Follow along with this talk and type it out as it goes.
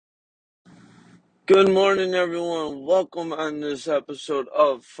Good morning, everyone. Welcome on this episode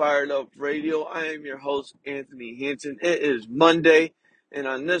of Fired Up Radio. I am your host, Anthony Hanson. It is Monday, and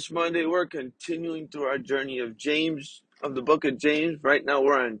on this Monday, we're continuing through our journey of the book of James. Right now,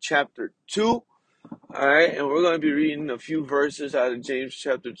 we're on chapter 2. All right, and we're going to be reading a few verses out of James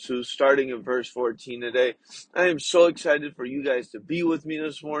chapter 2, starting in verse 14 today. I am so excited for you guys to be with me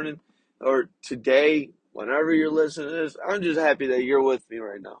this morning, or today, whenever you're listening to this. I'm just happy that you're with me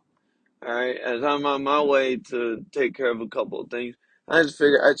right now. All right, as I'm on my way to take care of a couple of things, I just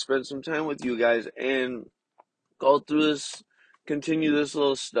figured I'd spend some time with you guys and go through this, continue this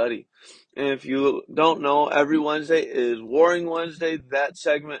little study. And if you don't know, every Wednesday is Warring Wednesday, that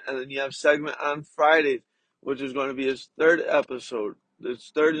segment, and then you have segment on Fridays, which is going to be his third episode,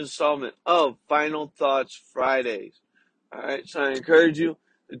 this third installment of Final Thoughts Fridays. All right, so I encourage you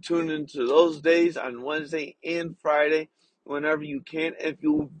to tune into those days on Wednesday and Friday whenever you can. If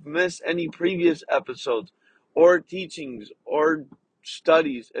you miss any previous episodes or teachings or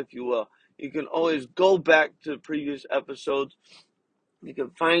studies, if you will, you can always go back to previous episodes. You can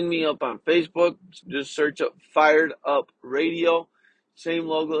find me up on Facebook. Just search up Fired Up Radio. Same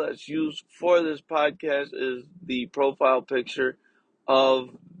logo that's used for this podcast is the profile picture of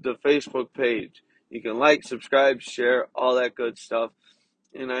the Facebook page. You can like, subscribe, share, all that good stuff.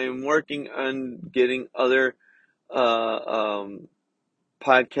 And I am working on getting other podcast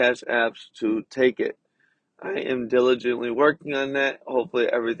apps to take it. I am diligently working on that. Hopefully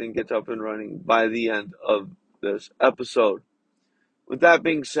everything gets up and running by the end of this episode. With that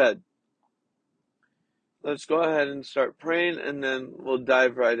being said, let's go ahead and start praying, and then we'll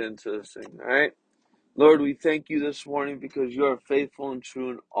dive right into this thing, all right? Lord, we thank you this morning because you are faithful and true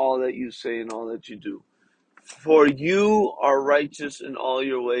in all that you say and all that you do. For you are righteous in all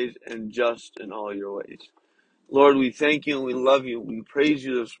your ways and just in all your ways. Lord, we thank you and we love you. We praise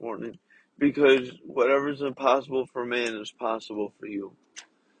you this morning because whatever is impossible for man is possible for you.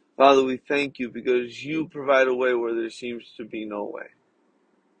 Father, we thank you because you provide a way where there seems to be no way.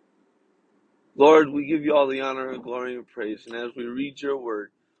 Lord, we give you all the honor and glory and praise. And as we read your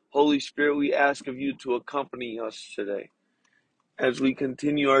word, Holy Spirit, we ask of you to accompany us today as we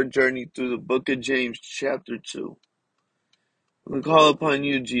continue our journey through the book of James, chapter 2. We call upon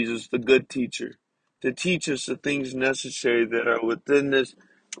you, Jesus, the good teacher, to teach us the things necessary that are within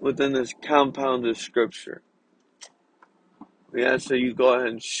this compound of Scripture. We ask that you go ahead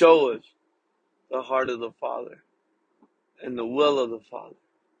and show us the heart of the Father and the will of the Father,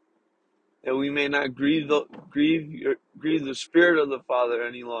 that we may not grieve the Spirit of the Father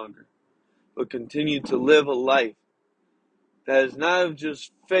any longer, but continue to live a life that is not of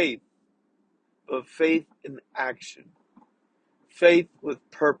just faith, but faith in action, faith with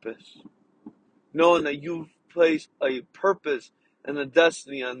purpose, knowing that you've placed a purpose and a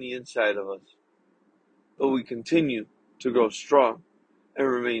destiny on the inside of us. But we continue to grow strong and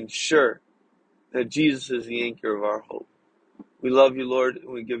remain sure that Jesus is the anchor of our hope. We love you, Lord,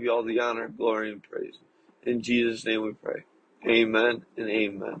 and we give you all the honor, glory, and praise. In Jesus' name we pray. Amen and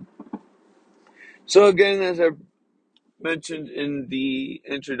amen. So again, as I mentioned in the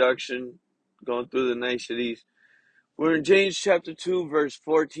introduction, going through the niceties, we're in James chapter 2, verse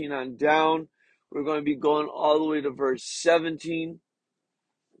 14 on down. We're going to be going all the way to verse 17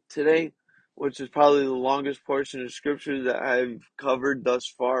 today, which is probably the longest portion of scripture that I've covered thus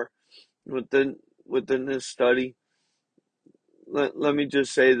far within this study. Let me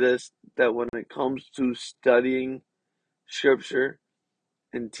just say this, that when it comes to studying scripture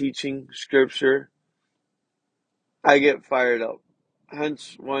and teaching scripture, I get fired up.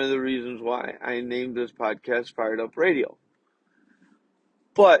 Hence, one of the reasons why I named this podcast Fired Up Radio.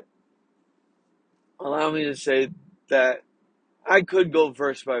 But allow me to say that I could go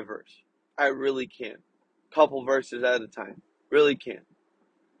verse by verse. I really can. Couple verses at a time. Really can.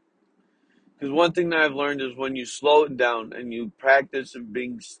 Because one thing that I've learned is when you slow it down and you practice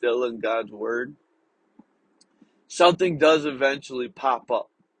being still in God's word, something does eventually pop up.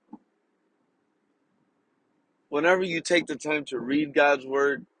 Whenever you take the time to read God's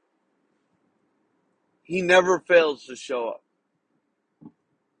word, he never fails to show up.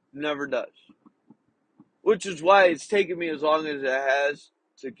 Never does. Which is why it's taken me as long as it has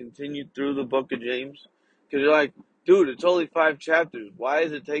to continue through the book of James. Because you're like, dude, it's only 5 chapters. Why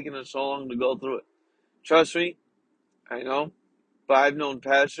is it taking us so long to go through it? Trust me, I know. But I've known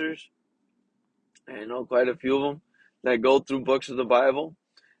pastors, and I know quite a few of them, that go through books of the Bible,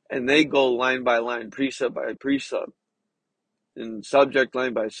 and they go line by line, precept by precept, and subject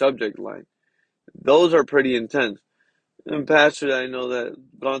line by subject line. Those are pretty intense. And pastors I know that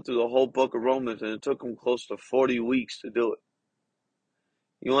have gone through the whole book of Romans, and it took them close to 40 weeks to do it.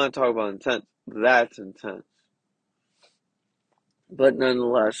 You want to talk about intense? That's intense. But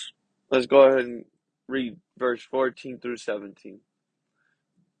nonetheless, let's go ahead and read verse 14 through 17.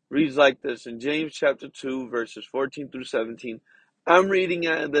 Reads like this in James chapter 2, verses 14 through 17. I'm reading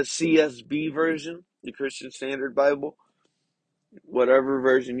out of the CSB version, the Christian Standard Bible. Whatever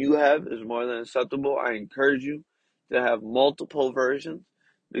version you have is more than acceptable. I encourage you to have multiple versions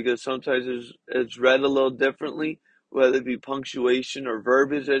because sometimes it's read a little differently, whether it be punctuation or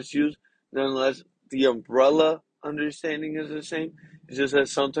verbiage that's used. Nonetheless, the umbrella understanding is the same. It's just that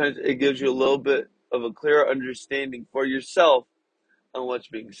sometimes it gives you a little bit of a clearer understanding for yourself on what's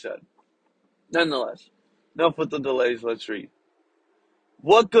being said. Nonetheless, enough with the delays, let's read.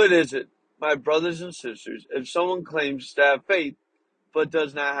 What good is it, my brothers and sisters, if someone claims to have faith but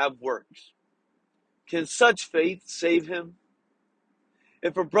does not have works? Can such faith save him?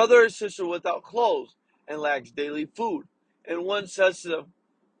 If a brother or sister without clothes and lacks daily food, and one says to them,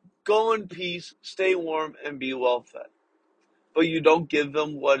 go in peace, stay warm, and be well fed, but you don't give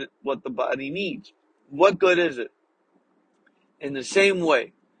them what the body needs, what good is it? In the same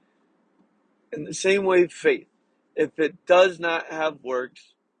way, faith, if it does not have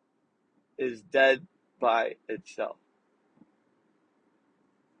works, is dead by itself.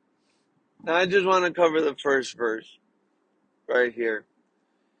 Now I just want to cover the first verse right here,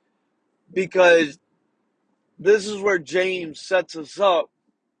 because this is where James sets us up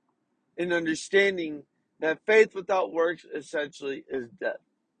in understanding that faith without works essentially is dead.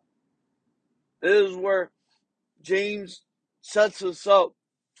 This is where James sets us up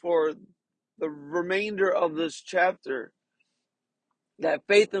for the remainder of this chapter, that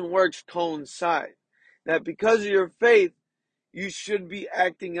faith and works coincide. That because of your faith, you should be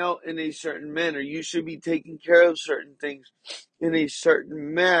acting out in a certain manner. You should be taking care of certain things in a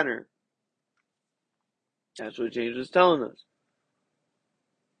certain manner. That's what James is telling us.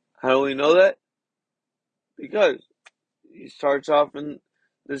 How do we know that? Because he starts off in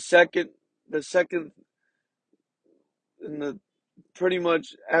the second, in the pretty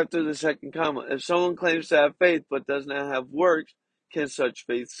much after the second comma. If someone claims to have faith but does not have works, can such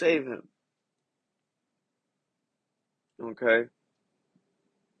faith save him? Okay?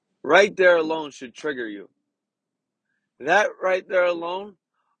 Right there alone should trigger you. That right there alone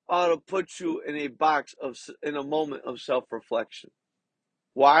ought to put you in in a moment of self-reflection.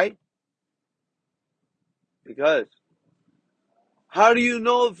 Why? Because how do you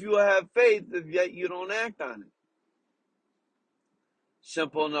know if you have faith if yet you don't act on it?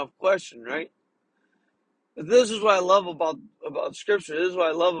 Simple enough question, right? This is what I love about Scripture. This is what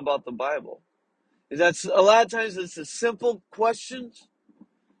I love about the Bible. Is that a lot of times it's the simple questions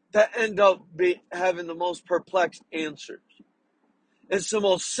that end up having the most perplexed answers. It's the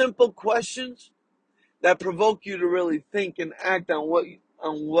most simple questions that provoke you to really think and act on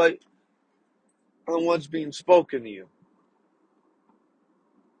what's being spoken to you.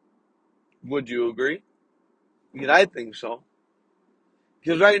 Would you agree? Because I think so.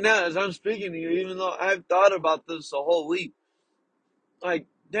 Because right now, as I'm speaking to you, even though I've thought about this the whole week, like,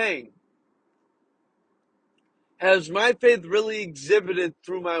 dang, has my faith really exhibited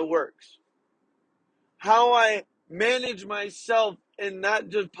through my works? How I manage myself in not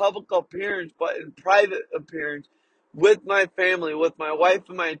just public appearance, but in private appearance with my family, with my wife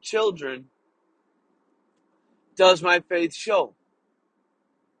and my children, does my faith show?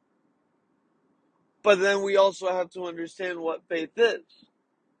 But then we also have to understand what faith is.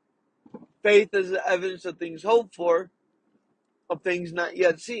 Faith is the evidence of things hoped for, of things not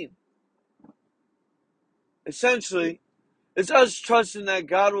yet seen. Essentially, it's us trusting that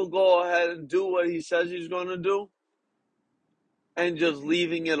God will go ahead and do what He says He's going to do and just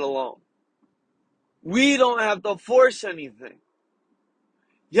leaving it alone. We don't have to force anything.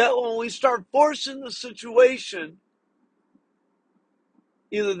 Yet when we start forcing the situation,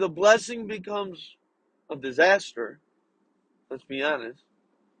 either the blessing becomes a disaster, let's be honest,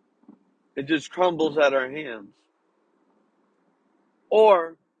 it just crumbles at our hands,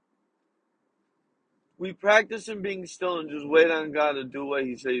 or we practice in being still and just wait on God to do what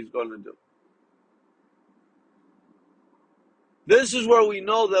He says He's going to do. This is where we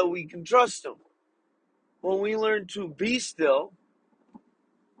know that we can trust Him. When we learn to be still,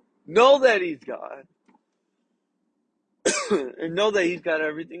 know that He's God, and know that He's got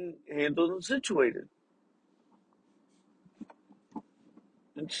everything handled and situated.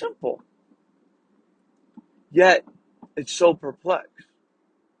 It's simple. Yet, it's so perplexed.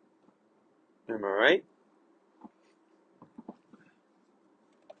 Am I right?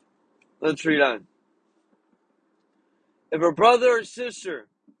 Let's read on. If a brother or sister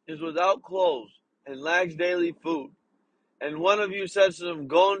is without clothes and lacks daily food, and one of you says to them,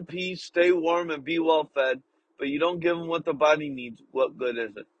 "Go in peace, stay warm, and be well fed," but you don't give them what the body needs, what good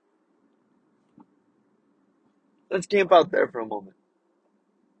is it? Let's camp out there for a moment,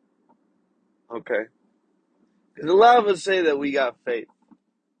 okay? Because a lot of us say that we got faith.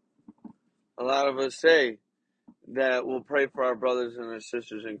 A lot of us say that we'll pray for our brothers and our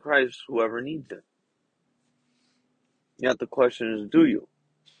sisters in Christ, whoever needs it. Yet the question is, do you?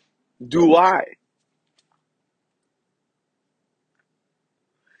 Do I?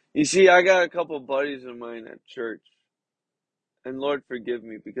 You see, I got a couple buddies of mine at church, and Lord forgive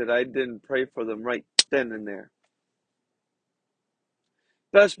me because I didn't pray for them right then and there.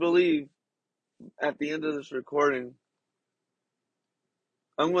 Best believe, at the end of this recording,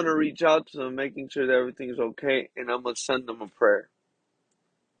 I'm going to reach out to them, making sure that everything's okay, and I'm going to send them a prayer.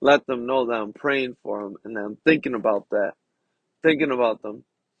 Let them know that I'm praying for them, and that I'm thinking about them,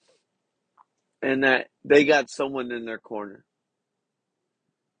 and that they got someone in their corner.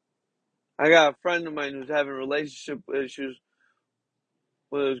 I got a friend of mine who's having relationship issues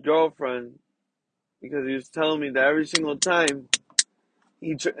with his girlfriend because he was telling me that every single time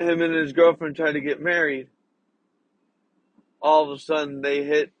him and his girlfriend try to get married, all of a sudden they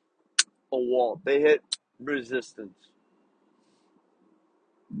hit a wall. They hit resistance.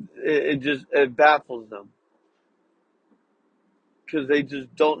 It baffles them because they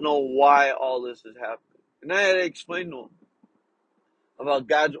just don't know why all this is happening. And I had to explain to them about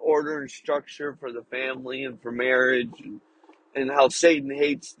God's order and structure for the family and for marriage, and how Satan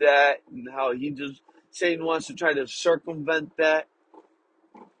hates that, and how Satan wants to try to circumvent that.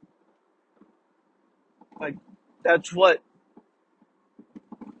 Like that's what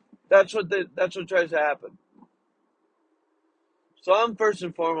tries to happen. So I'm first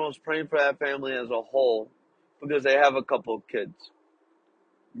and foremost praying for that family as a whole because they have a couple of kids.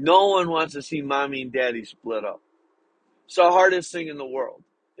 No one wants to see mommy and daddy split up. It's the hardest thing in the world,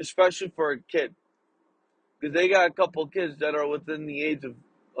 especially for a kid, because they got a couple of kids that are within the age of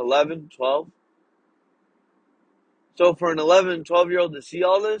 11, 12. So for an 11, 12-year-old to see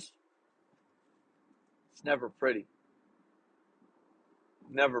all this, it's never pretty.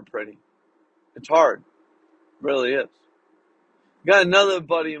 Never pretty. It's hard. It really is. Got another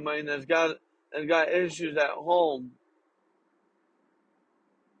buddy of mine that's got issues at home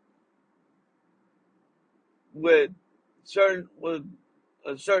with with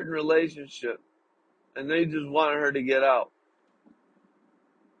a certain relationship, and they just want her to get out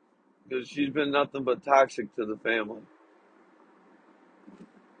because she's been nothing but toxic to the family.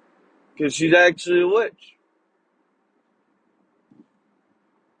 Because she's actually a witch,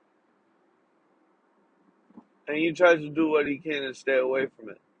 and he tries to do what he can to stay away from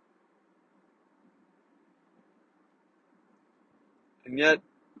it. And yet,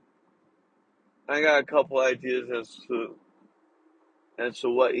 I got a couple ideas as to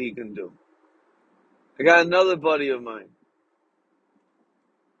what he can do. I got another buddy of mine.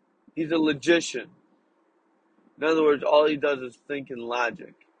 He's a logician. In other words, all he does is think in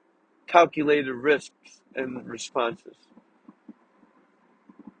logic, calculated risks and responses.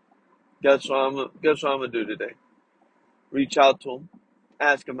 Guess what I'm gonna do today? Reach out to him,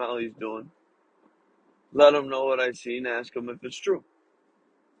 ask him how he's doing, let him know what I see, and ask him if it's true.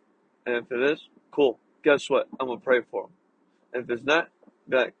 And if it is, cool. Guess what? I'm gonna pray for him. And if it's not,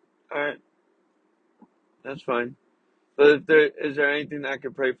 be like, all right, that's fine. But is there anything I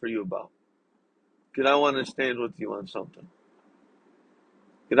can pray for you about? Because I want to stand with you on something.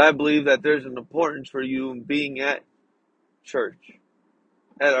 Because I believe that there's an importance for you in being at church,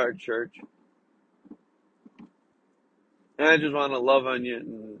 at our church. And I just want to love on you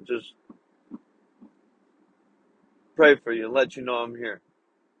and just pray for you and let you know I'm here.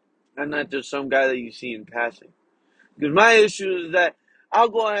 I'm not just some guy that you see in passing. Because my issue is that I'll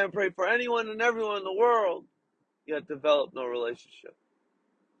go ahead and pray for anyone and everyone in the world, yet develop no relationship.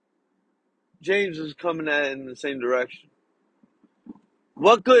 James is coming at it in the same direction.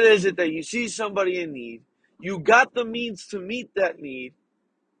 What good is it that you see somebody in need, you got the means to meet that need,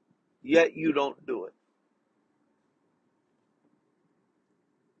 yet you don't do it?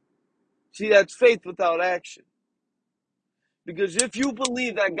 See, that's faith without action. Because if you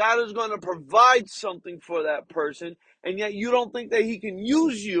believe that God is going to provide something for that person, and yet you don't think that he can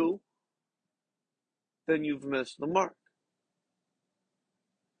use you, then you've missed the mark.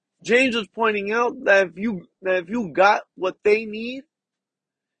 James is pointing out that if you got what they need,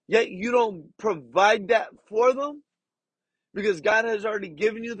 yet you don't provide that for them, because God has already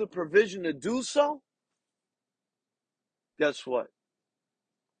given you the provision to do so, guess what?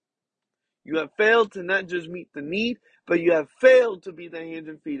 You have failed to not just meet the need, but you have failed to be the hands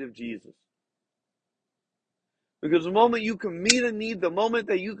and feet of Jesus. Because the moment you can meet a need, the moment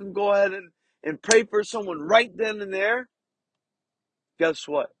that you can go ahead and pray for someone right then and there, guess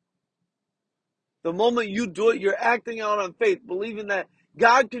what? The moment you do it, you're acting out on faith, believing that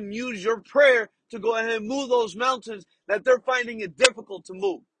God can use your prayer to go ahead and move those mountains that they're finding it difficult to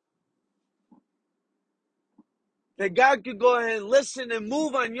move. That God could go ahead and listen and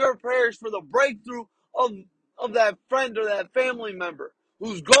move on your prayers for the breakthrough of that friend or that family member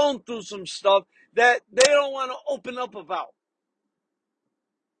who's going through some stuff that they don't want to open up about.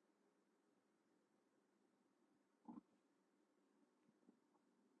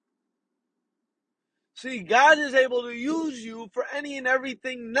 See, God is able to use you for any and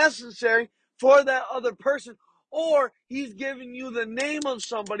everything necessary for that other person, or He's giving you the name of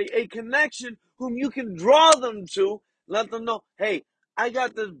somebody, a connection whom you can draw them to, let them know, hey, I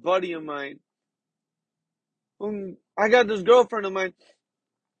got this buddy of mine, I got this girlfriend of mine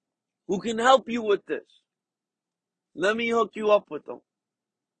who can help you with this. Let me hook you up with them.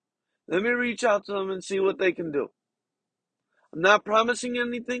 Let me reach out to them and see what they can do. I'm not promising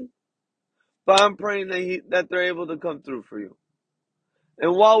anything, but I'm praying that they're able to come through for you.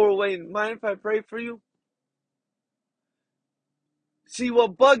 And while we're waiting, mind if I pray for you? See,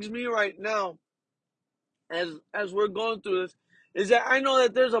 what bugs me right now, as we're going through this, is that I know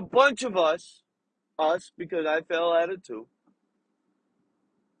that there's a bunch of us, because I fail at it too.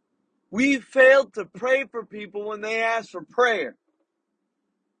 We failed to pray for people when they ask for prayer.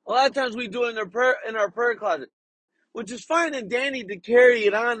 A lot of times we do it in our prayer closet, which is fine and dandy to carry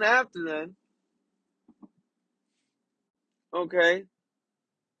it on after then. Okay?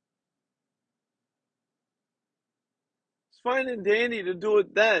 It's fine and dandy to do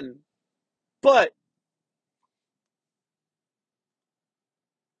it then. But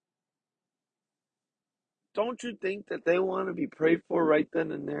don't you think that they want to be prayed for right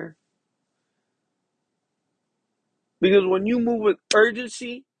then and there? Because when you move with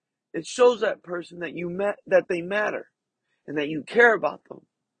urgency, it shows that person that they matter and that you care about them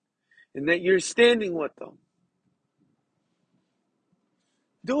and that you're standing with them.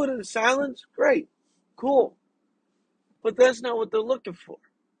 Do it in silence? Great. Cool. But that's not what they're looking for.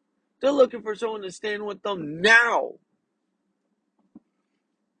 They're looking for someone to stand with them now.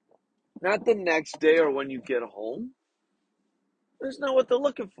 Not the next day or when you get home. That's not what they're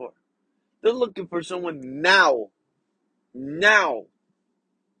looking for. They're looking for someone now. Now.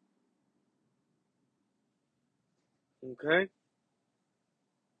 Okay?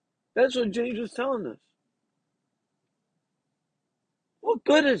 That's what James was telling us. What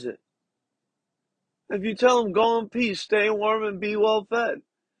good is it if you tell them go in peace, stay warm, and be well fed,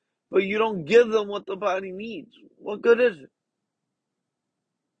 but you don't give them what the body needs? What good is it?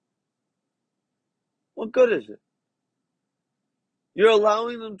 What good is it? You're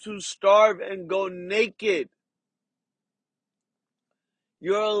allowing them to starve and go naked.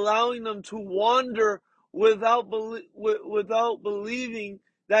 You're allowing them to wander without believing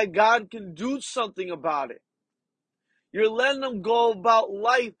that God can do something about it. You're letting them go about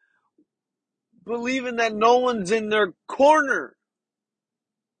life believing that no one's in their corner.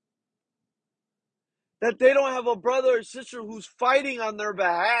 That they don't have a brother or sister who's fighting on their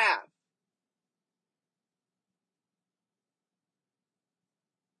behalf.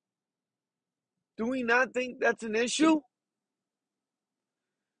 Do we not think that's an issue?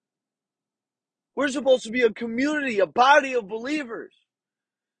 We're supposed to be a community, a body of believers,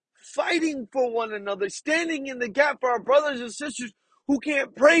 fighting for one another, standing in the gap for our brothers and sisters who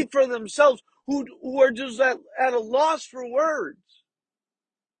can't pray for themselves, who are just at a loss for words,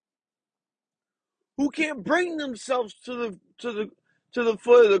 who can't bring themselves to the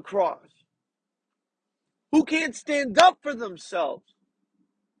foot of the cross, who can't stand up for themselves.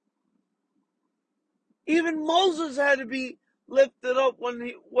 Even Moses had to be lifted up when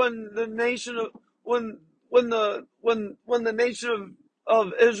the nation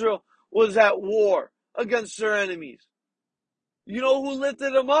of Israel was at war against their enemies. You know who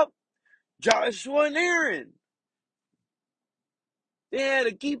lifted him up? Joshua and Aaron. They had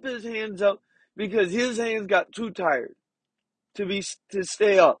to keep his hands up because his hands got too tired to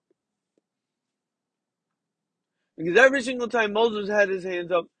stay up. Because every single time Moses had his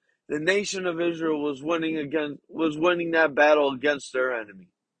hands up, the nation of Israel was winning that battle against their enemy.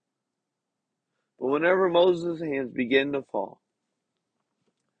 But whenever Moses' hands began to fall,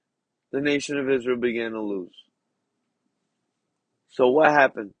 the nation of Israel began to lose. So what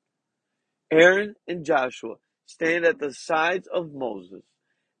happened? Aaron and Joshua stand at the sides of Moses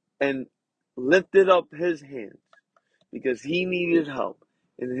and lifted up his hands because he needed help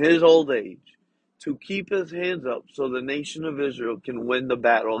in his old age to keep his hands up so the nation of Israel can win the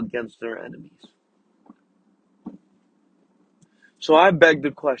battle against their enemies. So I beg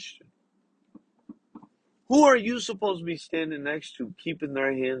the question, who are you supposed to be standing next to, keeping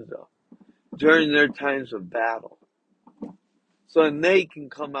their hands up during their times of battle, so then they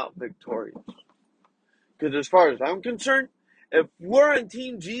can come out victorious? Because as far as I'm concerned, if we're on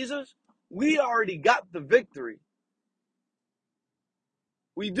Team Jesus, we already got the victory.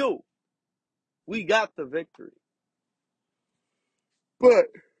 We do. We got the victory. But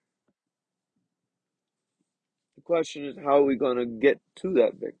the question is, how are we going to get to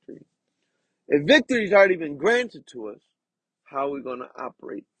that victory? If victory's already been granted to us, how are we going to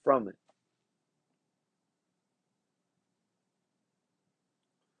operate from it?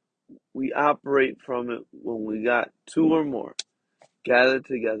 We operate from it when we got two or more gathered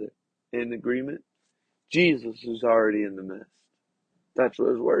together in agreement. Jesus is already in the midst. That's what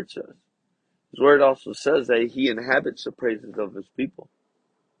his word says. His word also says that he inhabits the praises of his people.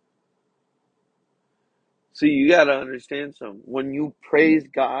 See, you got to understand something. When you praise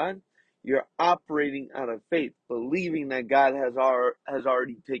God, you're operating out of faith, believing that God has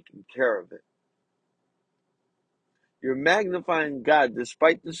already taken care of it. You're magnifying God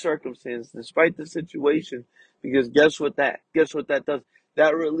despite the circumstance, despite the situation, because guess what that does?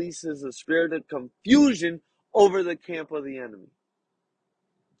 That releases a spirit of confusion over the camp of the enemy.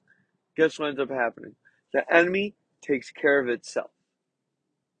 Guess what ends up happening? The enemy takes care of itself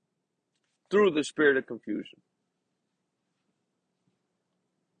through the spirit of confusion.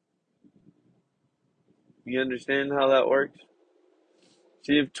 You understand how that works?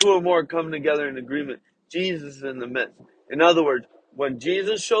 See, if two or more come together in agreement, Jesus is in the midst. In other words, when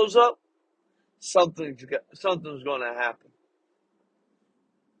Jesus shows up, something's going to happen.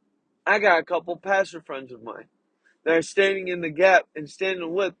 I got a couple pastor friends of mine that are standing in the gap and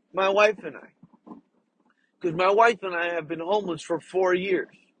standing with my wife and I. Because my wife and I have been homeless for 4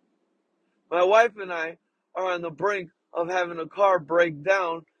 years. My wife and I are on the brink of having a car break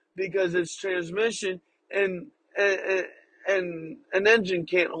down because its transmission and, and, and an engine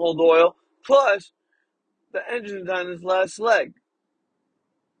can't hold oil. Plus, the engine's on its last leg.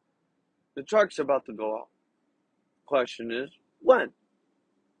 The truck's about to go out. Question is, when?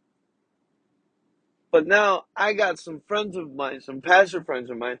 But now I got some friends of mine, some pastor friends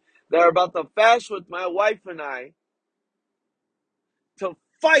of mine, that are about to fast with my wife and I to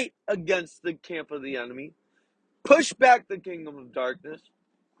fight against the camp of the enemy, push back the kingdom of darkness,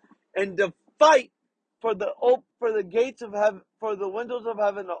 and to fight for the gates of heaven, for the windows of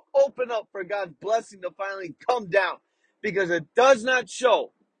heaven to open up for God's blessing to finally come down, because it does not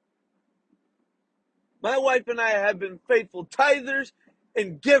show. My wife and I have been faithful tithers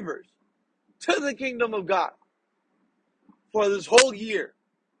and givers to the kingdom of God for this whole year.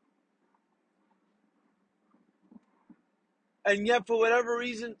 And yet, for whatever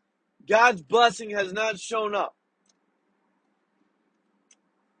reason, God's blessing has not shown up.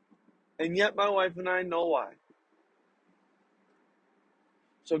 And yet, my wife and I know why.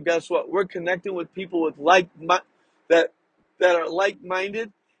 So guess what? We're connecting with people with that are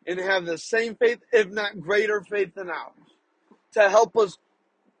like-minded and have the same faith, if not greater faith than ours, to help us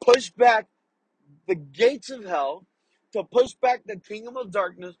push back the gates of hell, to push back the kingdom of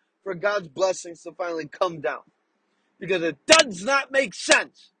darkness for God's blessings to finally come down. Because it does not make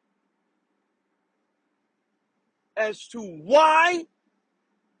sense as to why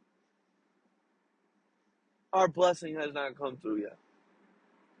our blessing has not come through yet.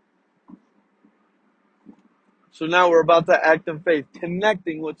 So now we're about to act in faith,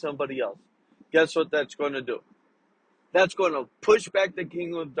 connecting with somebody else. Guess what that's going to do? That's going to push back the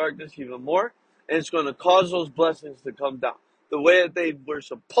kingdom of darkness even more, and it's going to cause those blessings to come down the way that they were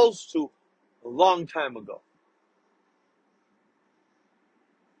supposed to a long time ago.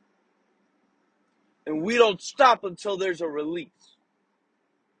 And we don't stop until there's a release.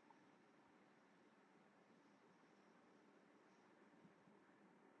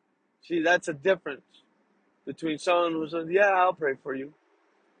 See, that's a difference between someone who says, yeah, I'll pray for you,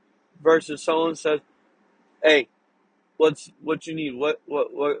 versus someone says, hey, what you need? What,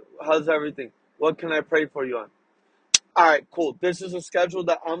 how's everything? What can I pray for you on? All right, cool. This is a schedule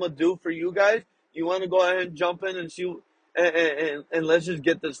that I'm going to do for you guys. You want to go ahead and jump in and see, and let's just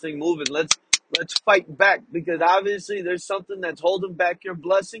get this thing moving. Let's fight back, because obviously there's something that's holding back your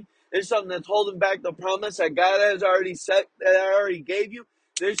blessing. There's something that's holding back the promise that God has already set, that I already gave you.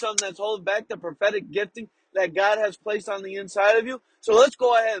 There's something that's holding back the prophetic gifting that God has placed on the inside of you. So let's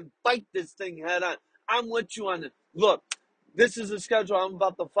go ahead and fight this thing head on. I'm with you on it. Look, this is the schedule I'm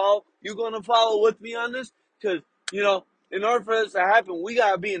about to follow. You're going to follow with me on this? Because, in order for this to happen, we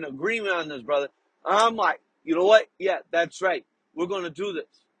got to be in agreement on this, brother. I'm like, you know what? Yeah, that's right. We're going to do this.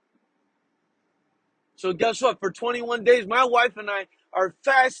 So guess what? For 21 days, my wife and I are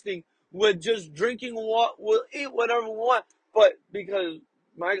fasting with just drinking water. We'll eat whatever we want, but because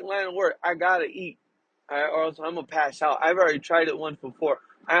my line of work, I gotta eat, or else I'm gonna pass out. I've already tried it once before.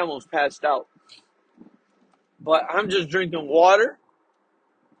 I almost passed out. But I'm just drinking water,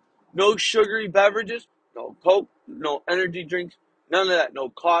 no sugary beverages, no Coke, no energy drinks, none of that, no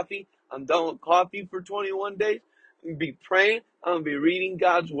coffee. I'm done with coffee for 21 days. I'm gonna be praying. I'm gonna be reading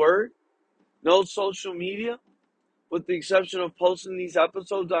God's word. No social media, with the exception of posting these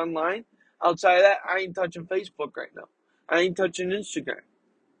episodes online. Outside of that, I ain't touching Facebook right now. I ain't touching Instagram.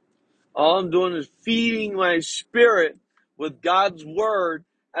 All I'm doing is feeding my spirit with God's word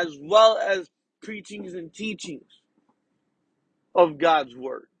as well as preachings and teachings of God's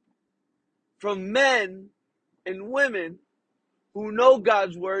word from men and women who know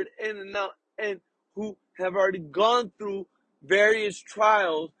God's word and who have already gone through various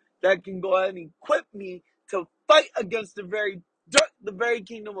trials that can go ahead and equip me to fight against the very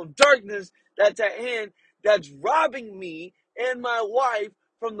kingdom of darkness that's at hand, that's robbing me and my wife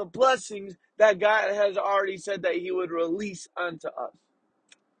from the blessings that God has already said that he would release unto us.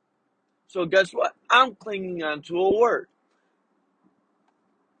 So guess what? I'm clinging onto a word.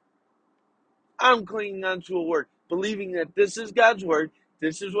 I'm clinging onto a word, believing that this is God's word,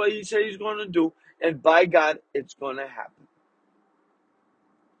 this is what he said he's going to do, and by God, it's going to happen.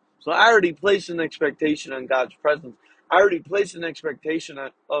 So I already placed an expectation on God's presence. I already placed an expectation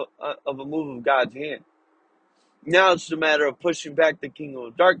of a move of God's hand. Now it's a matter of pushing back the kingdom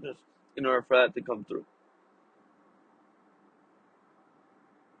of darkness in order for that to come through.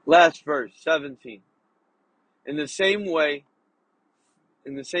 Last verse, 17. In the same way,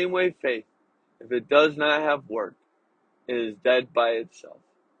 faith, if it does not have work, it is dead by itself.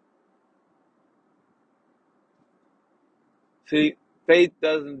 See, faith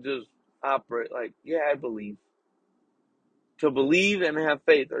doesn't just operate like, yeah, I believe. To believe and have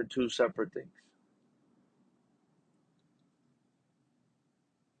faith are two separate things.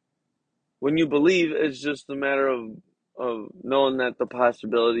 When you believe, it's just a matter of knowing that the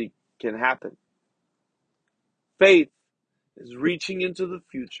possibility can happen. Faith is reaching into the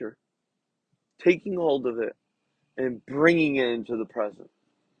future, taking hold of it, and bringing it into the present.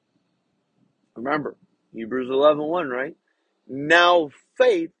 Remember, Hebrews 11:1, right? Now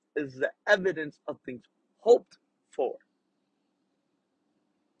faith is the evidence of things hoped for,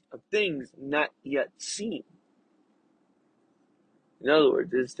 of things not yet seen. In other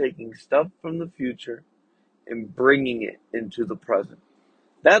words, it's taking stuff from the future and bringing it into the present.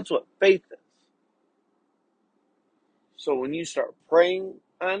 That's what faith is. So when you start praying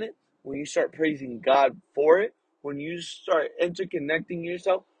on it, when you start praising God for it, when you start interconnecting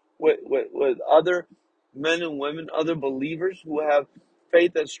yourself with other men and women, other believers who have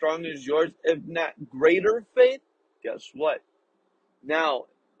faith as strong as yours, if not greater faith, guess what? Now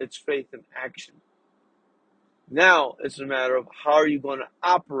it's faith in action. Now it's a matter of how are you going to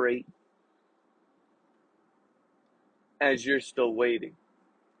operate as you're still waiting.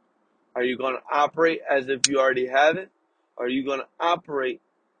 Are you going to operate as if you already have it? Or are you going to operate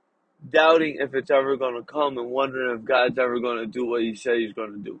doubting if it's ever going to come and wondering if God's ever going to do what he said he's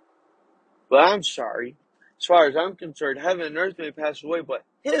going to do? But I'm sorry. As far as I'm concerned, heaven and earth may pass away, but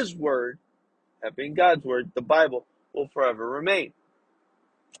his word, that being God's word, the Bible, will forever remain.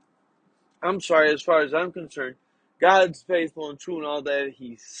 I'm sorry, as far as I'm concerned, God's faithful and true in all that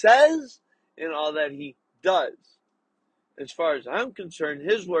he says and all that he does. As far as I'm concerned,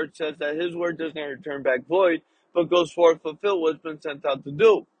 his word says that his word does not return back void, but goes forth to fulfill what's been sent out to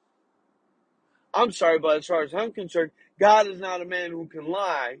do. I'm sorry, but as far as I'm concerned, God is not a man who can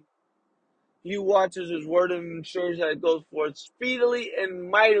lie. He watches his word and ensures that it goes forth speedily and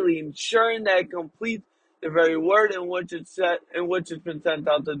mightily, ensuring that it completes the very word in which it's been sent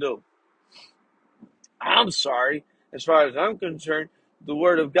out to do. I'm sorry, as far as I'm concerned, the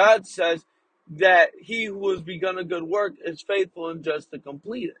word of God says that he who has begun a good work is faithful and just to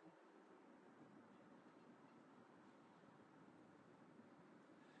complete it.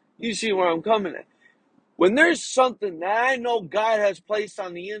 You see where I'm coming at. When there's something that I know God has placed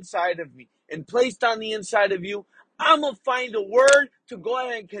on the inside of me and placed on the inside of you, I'm going to find a word to go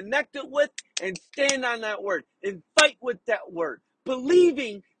ahead and connect it with and stand on that word and fight with that word,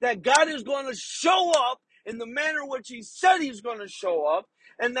 believing that God is going to show up in the manner in which he said he's going to show up,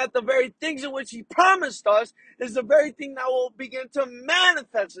 and that the very things in which he promised us is the very thing that will begin to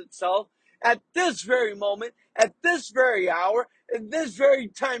manifest itself at this very moment, at this very hour, in this very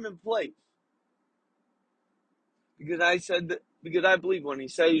time and place. Because I believe when he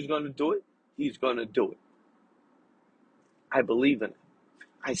said he's going to do it, he's going to do it. I believe in it.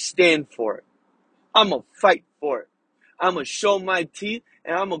 I stand for it. I'm going to fight for it. I'm going to show my teeth,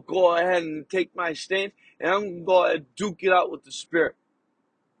 and I'm going to go ahead and take my stand, and I'm going to go ahead and duke it out with the spirit.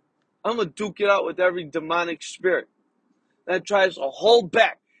 I'm going to duke it out with every demonic spirit that tries to hold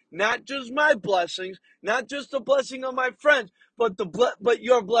back not just my blessings, not just the blessing of my friends, but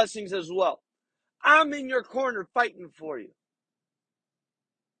your blessings as well. I'm in your corner fighting for you.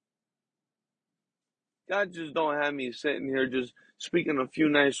 God just don't have me sitting here just speaking a few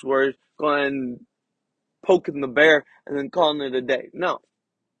nice words, going and poking the bear, and then calling it a day. No.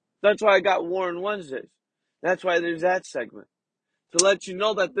 That's why I got Warren Wednesdays. That's why there's that segment. To let you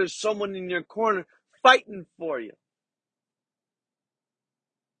know that there's someone in your corner fighting for you.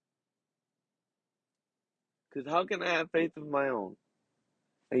 Because how can I have faith of my own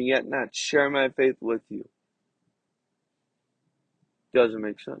and yet not share my faith with you? Doesn't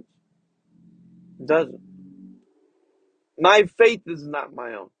make sense. It doesn't. My faith is not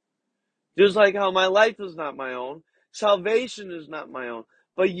my own. Just like how my life is not my own, salvation is not my own.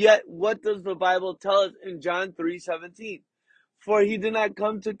 But yet, what does the Bible tell us in John 3:17? For he did not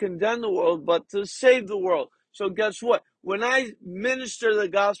come to condemn the world, but to save the world. So guess what? When I minister the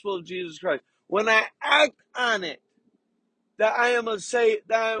gospel of Jesus Christ, when I act on it, that I am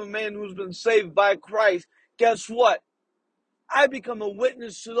a man who's been saved by Christ, guess what? I become a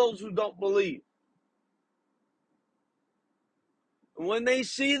witness to those who don't believe. And when they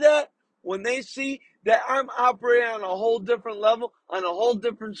see that, when they see that I'm operating on a whole different level, on a whole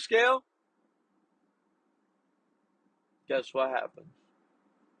different scale, guess what happens?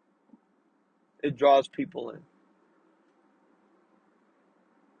 It draws people in.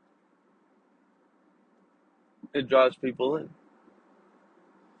 It draws people in.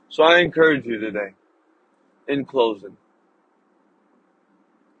 So I encourage you today, in closing,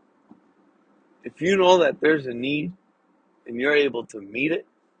 if you know that there's a need and you're able to meet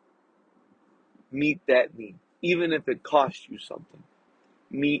that need. Even if it costs you something,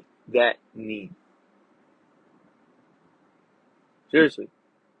 meet that need. Seriously.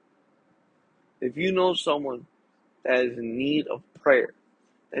 If you know someone that is in need of prayer,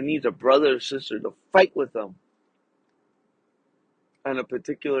 that needs a brother or sister to fight with them on a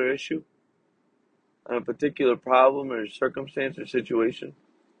particular issue, on a particular problem or circumstance or situation,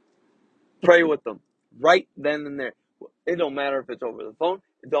 pray with them right then and there. It don't matter if it's over the phone.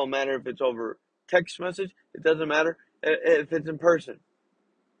 It don't matter if it's over text message. It doesn't matter if it's in person.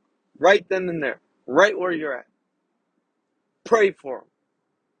 Right then and there. Right where you're at. Pray for them.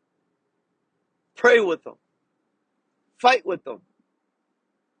 Pray with them. Fight with them.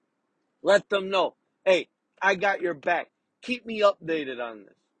 Let them know, hey, I got your back. Keep me updated on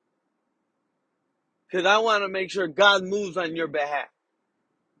this. Because I want to make sure God moves on your behalf.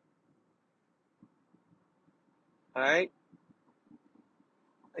 All right?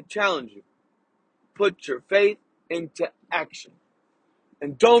 I challenge you. Put your faith into action.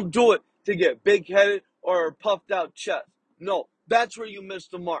 And don't do it to get big-headed or a puffed out chest. No, that's where you miss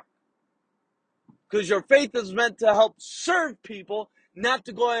the mark. Because your faith is meant to help serve people, not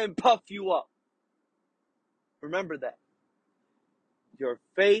to go ahead and puff you up. Remember that. Your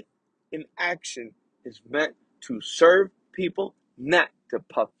faith in action is meant to serve people, not to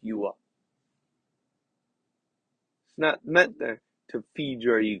puff you up. It's not meant there to feed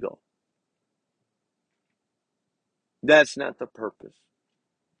your ego. That's not the purpose.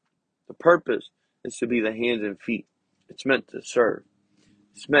 The purpose is to be the hands and feet. It's meant to serve.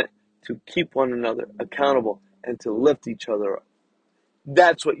 It's meant to keep one another accountable and to lift each other up.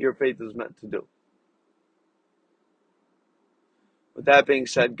 That's what your faith is meant to do. With that being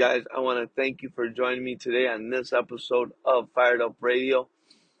said, guys, I want to thank you for joining me today on this episode of Fired Up Radio.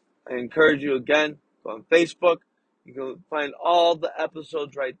 I encourage you again, go on Facebook. You can find all the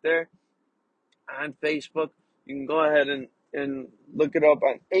episodes right there on Facebook. You can go ahead and look it up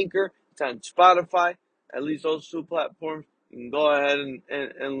on Anchor. It's on Spotify, at least those two platforms. You can go ahead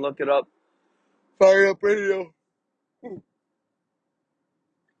and look it up. Fire Up Radio.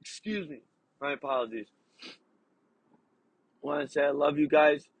 Excuse me. My apologies. I want to say I love you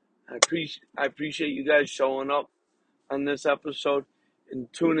guys. I appreciate you guys showing up on this episode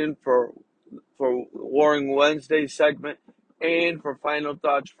and tune in for Warring Wednesday segment and for Final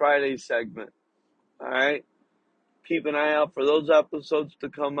Thoughts Friday segment. All right? Keep an eye out for those episodes to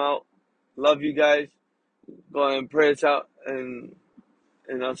come out. Love you guys. Go ahead and pray us out, and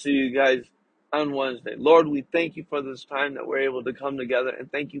I'll see you guys on Wednesday. Lord, we thank you for this time that we're able to come together,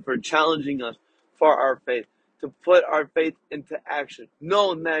 and thank you for challenging us for our faith, to put our faith into action,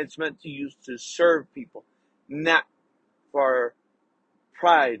 knowing that it's meant to use to serve people, not for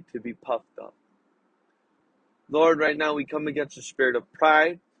pride to be puffed up. Lord, right now we come against the spirit of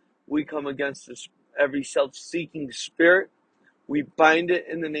pride. We come against every self-seeking spirit. We bind it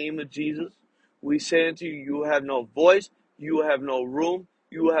in the name of Jesus. We say unto you, you have no voice, you have no room,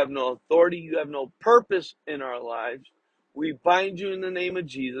 you have no authority, you have no purpose in our lives. We bind you in the name of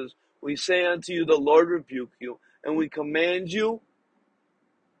Jesus. We say unto you, the Lord rebuke you, and we command you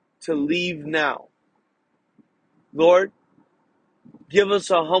to leave now. Lord, give us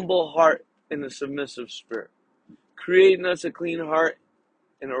a humble heart and a submissive spirit. Create in us a clean heart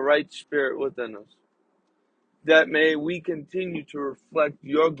and a right spirit within us, that may we continue to reflect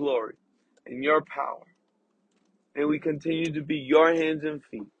your glory and your power. And we continue to be your hands and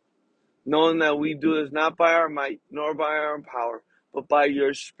feet, knowing that we do this not by our might nor by our own power, but by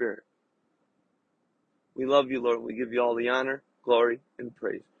your Spirit. We love you, Lord. We give you all the honor, glory, and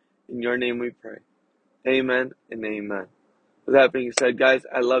praise. In your name we pray. Amen and amen. With that being said, guys,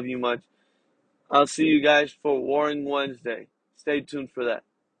 I love you much. I'll see you guys for Warring Wednesday. Stay tuned for that.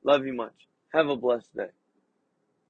 Love you much. Have a blessed day.